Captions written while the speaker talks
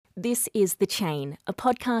This is The Chain, a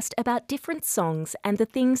podcast about different songs and the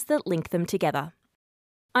things that link them together.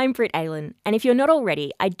 I'm Britt Aylen, and if you're not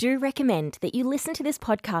already, I do recommend that you listen to this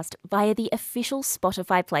podcast via the official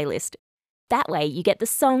Spotify playlist. That way you get the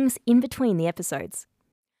songs in between the episodes.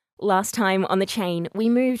 Last time on The Chain, we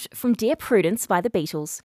moved from Dear Prudence by the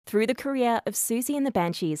Beatles through the career of Susie and the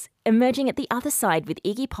Banshees, emerging at the other side with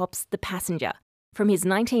Iggy Pop's The Passenger, from his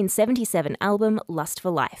 1977 album Lust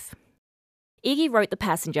for Life. Iggy wrote The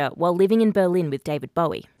Passenger while living in Berlin with David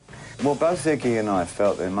Bowie. Well, both Iggy and I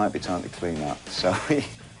felt it might be time to clean up, so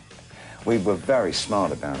we were very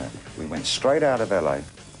smart about it. We went straight out of LA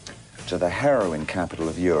to the heroin capital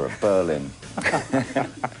of Europe, Berlin.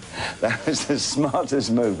 That was the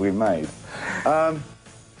smartest move we made.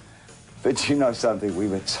 But you know something? We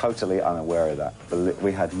were totally unaware of that.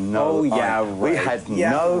 We had no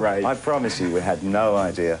I promise you, we had no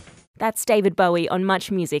idea. That's David Bowie on Much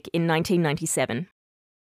Music in 1997.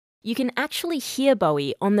 You can actually hear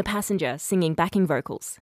Bowie on The Passenger singing backing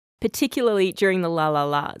vocals, particularly during the La La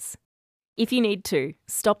Las. If you need to,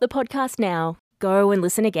 stop the podcast now, go and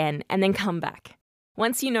listen again, and then come back.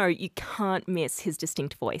 Once you know, you can't miss his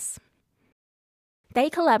distinct voice. They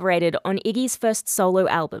collaborated on Iggy's first solo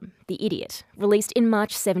album, The Idiot, released in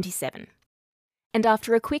March 1977. And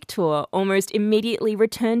after a quick tour, almost immediately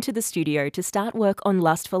returned to the studio to start work on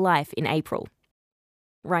Lust for Life in April.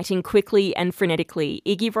 Writing quickly and frenetically,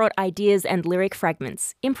 Iggy brought ideas and lyric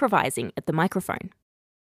fragments, improvising at the microphone.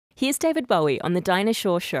 Here's David Bowie on The Dinah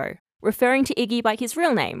Shore Show, referring to Iggy by his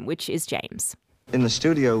real name, which is James. In the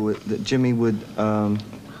studio, Jimmy would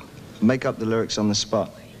make up the lyrics on the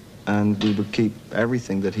spot, and we would keep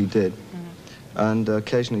everything that he did, and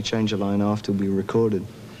occasionally change a line after we recorded.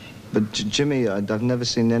 But Jimmy, I've never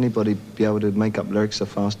seen anybody be able to make up lyrics so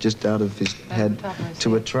fast just out of his head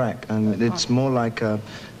to a track, and it's more like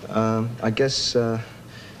I guess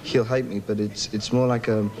he'll hate me, but it's more like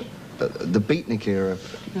the beatnik era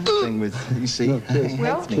thing with, you see.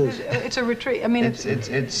 Well, it's a retreat. I mean, it's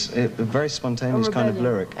a very spontaneous kind of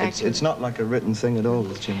lyric. It's not like a written thing at all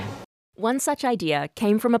with Jimmy. One such idea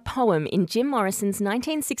came from a poem in Jim Morrison's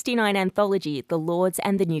 1969 anthology, The Lords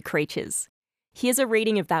and the New Creatures. Here's a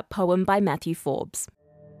reading of that poem by Matthew Forbes.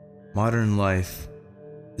 Modern life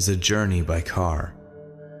is a journey by car.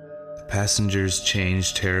 The passengers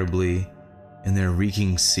change terribly in their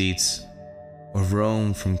reeking seats or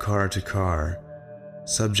roam from car to car,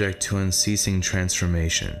 subject to unceasing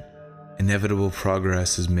transformation. Inevitable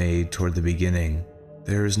progress is made toward the beginning.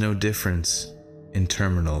 There is no difference in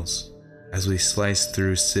terminals as we slice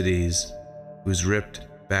through cities whose ripped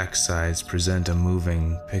backsides present a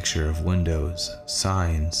moving picture of windows,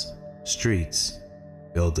 signs, streets,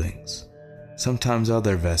 buildings. Sometimes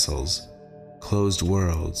other vessels, closed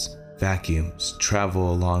worlds, vacuums,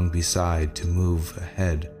 travel along beside to move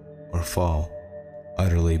ahead or fall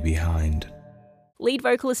utterly behind. Lead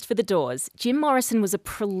vocalist for The Doors, Jim Morrison was a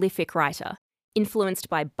prolific writer, influenced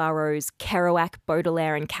by Burroughs, Kerouac,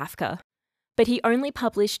 Baudelaire and Kafka. But he only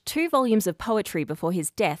published 2 volumes of poetry before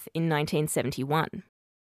his death in 1971.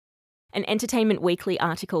 An Entertainment Weekly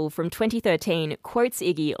article from 2013 quotes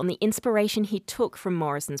Iggy on the inspiration he took from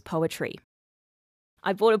Morrison's poetry.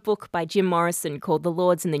 I bought a book by Jim Morrison called The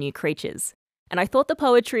Lords and the New Creatures, and I thought the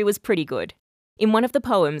poetry was pretty good. In one of the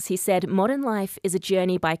poems, he said, "Modern life is a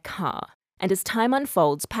journey by car, and as time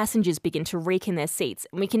unfolds, passengers begin to reek in their seats,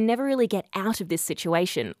 and we can never really get out of this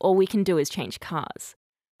situation. All we can do is change cars."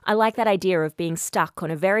 I like that idea of being stuck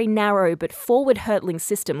on a very narrow but forward-hurtling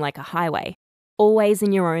system like a highway, always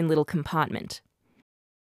in your own little compartment.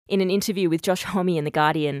 In an interview with Josh Homme in The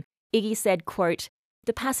Guardian, Iggy said, quote,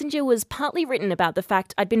 "The Passenger was partly written about the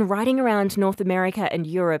fact I'd been riding around North America and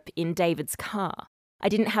Europe in David's car. I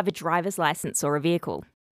didn't have a driver's license or a vehicle."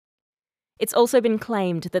 It's also been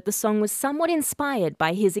claimed that the song was somewhat inspired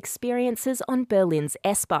by his experiences on Berlin's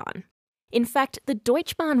S-Bahn. In fact, the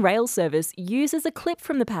Deutsche Bahn rail service uses a clip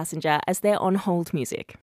from The Passenger as their on-hold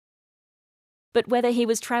music. But whether he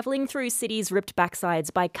was travelling through cities' ripped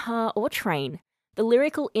backsides by car or train, the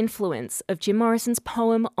lyrical influence of Jim Morrison's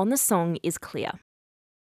poem on the song is clear.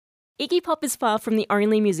 Iggy Pop is far from the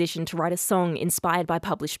only musician to write a song inspired by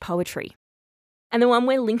published poetry. And the one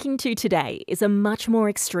we're linking to today is a much more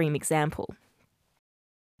extreme example.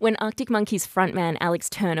 When Arctic Monkeys frontman Alex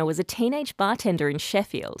Turner was a teenage bartender in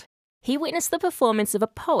Sheffield, he witnessed the performance of a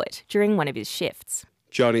poet during one of his shifts.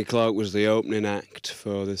 Johnny Clark was the opening act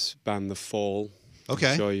for this band, The Fall.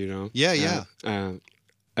 Okay. I'm sure you know. Yeah.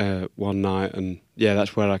 One night, and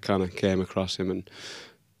that's where I kind of came across him, and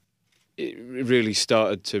it really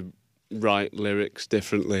started to write lyrics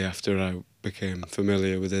differently after I became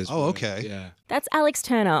familiar with his Oh, work. okay. Yeah. That's Alex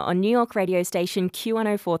Turner on New York radio station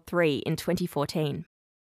Q1043 in 2014.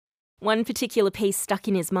 One particular piece stuck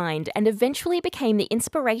in his mind and eventually became the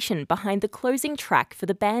inspiration behind the closing track for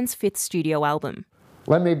the band's 5th studio album.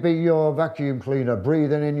 Let me be your vacuum cleaner,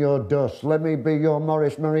 breathing in your dust. Let me be your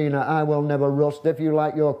Morris Marina, I will never rust. If you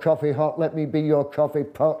like your coffee hot, let me be your coffee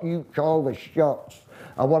pot. You call the shots.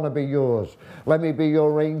 I want to be yours. Let me be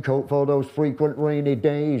your raincoat for those frequent rainy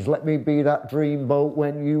days. Let me be that dream boat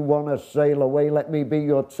when you want to sail away. Let me be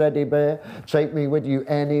your teddy bear. Take me with you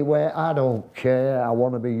anywhere. I don't care. I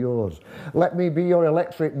want to be yours. Let me be your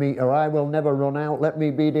electric meter. I will never run out. Let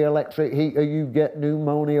me be the electric heater you get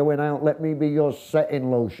pneumonia without. Let me be your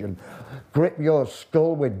setting lotion. Grip your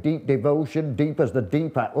skull with deep devotion, deep as the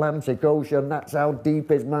deep Atlantic Ocean. That's how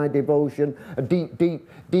deep is my devotion. Deep, deep,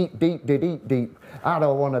 deep, deep, deep, deep. I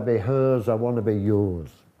don't want to be hers, I want to be yours.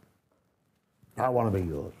 I want to be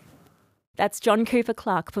yours. That's John Cooper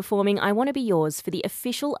Clarke performing I Want to Be Yours for the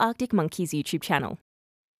official Arctic Monkeys YouTube channel.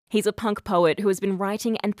 He's a punk poet who has been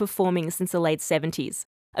writing and performing since the late 70s,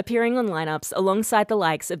 appearing on lineups alongside the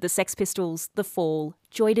likes of the Sex Pistols, The Fall,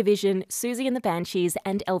 Joy Division, Susie and the Banshees,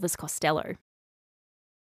 and Elvis Costello.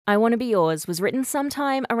 I Want to Be Yours was written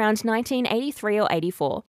sometime around 1983 or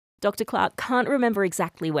 84. Dr. Clarke can't remember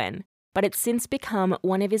exactly when, but it's since become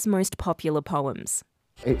one of his most popular poems.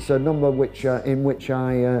 It's a number in which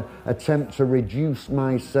I attempt to reduce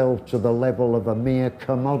myself to the level of a mere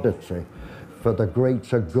commodity for the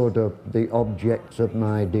greater good of the object of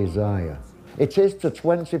my desire. It is to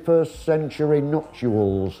 21st century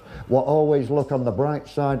nuptials what Always Look on the Bright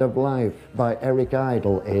Side of Life by Eric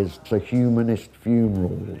Idle is to humanist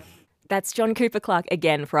funerals. That's John Cooper Clarke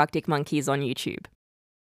again for Arctic Monkeys on YouTube.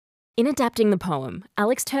 In adapting the poem,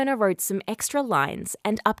 Alex Turner wrote some extra lines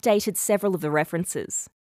and updated several of the references.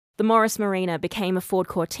 The Morris Marina became a Ford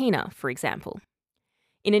Cortina, for example.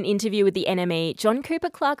 In an interview with the NME, John Cooper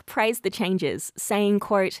Clarke praised the changes, saying,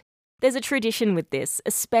 quote, "There's a tradition with this,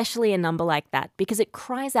 especially a number like that, because it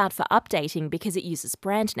cries out for updating because it uses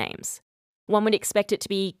brand names. One would expect it to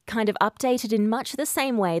be kind of updated in much the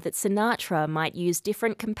same way that Sinatra might use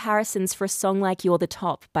different comparisons for a song like You're the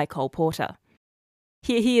Top by Cole Porter."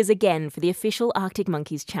 Here he is again for the official Arctic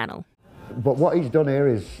Monkeys channel. But what he's done here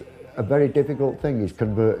is a very difficult thing. He's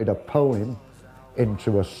converted a poem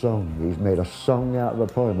into a song. He's made a song out of a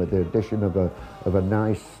poem with the addition of a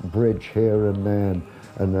nice bridge here and there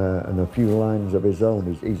and a few lines of his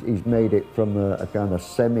own. He's made it from a kind of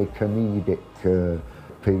semi-comedic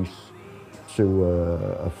piece to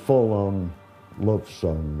a full-on love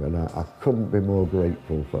song, and I couldn't be more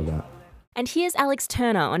grateful for that. And here's Alex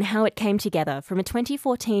Turner on how it came together from a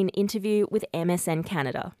 2014 interview with MSN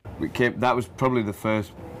Canada. That was probably the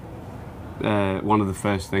first, one of the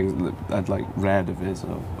first things that I'd read of his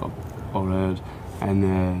or heard,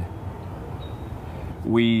 and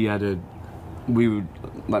we were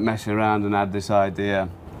messing around and had this idea,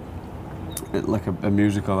 a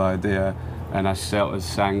musical idea, and I sort of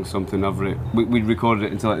sang something over it. We recorded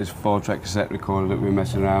it into this 4-track cassette recorder that we were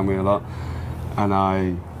messing around with a lot, and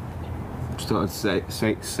I started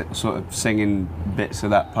sort of singing bits of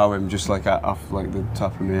that poem just off the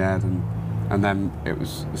top of my head, and then it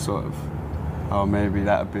was sort of, oh, maybe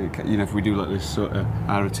that'd be, if we do this sort of,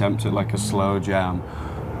 our attempt at a slow jam,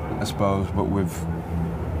 I suppose, but with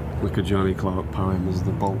a Johnny Clarke poem as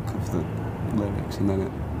the bulk of the lyrics, and then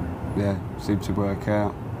it seemed to work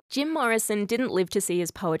out. Jim Morrison didn't live to see his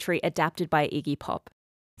poetry adapted by Iggy Pop,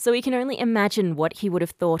 so we can only imagine what he would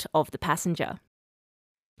have thought of The Passenger.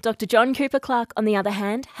 Dr. John Cooper Clarke, on the other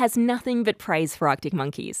hand, has nothing but praise for Arctic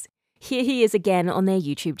Monkeys. Here he is again on their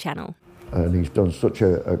YouTube channel. And he's done such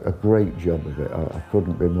a great job of it. I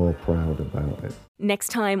couldn't be more proud about it. Next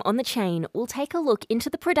time on The Chain, we'll take a look into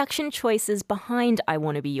the production choices behind I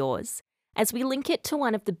Want to Be Yours, as we link it to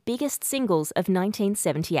one of the biggest singles of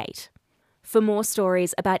 1978. For more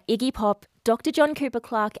stories about Iggy Pop, Dr. John Cooper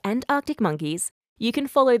Clarke and Arctic Monkeys, you can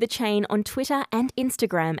follow The Chain on Twitter and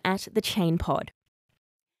Instagram at The Chain Pod.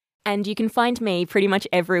 And you can find me pretty much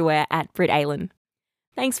everywhere at Brit Aylan.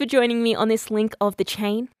 Thanks for joining me on this link of The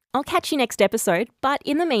Chain. I'll catch you next episode, but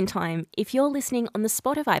in the meantime, if you're listening on the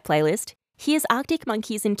Spotify playlist, here's Arctic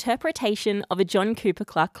Monkeys' interpretation of a John Cooper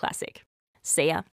Clarke classic. See ya.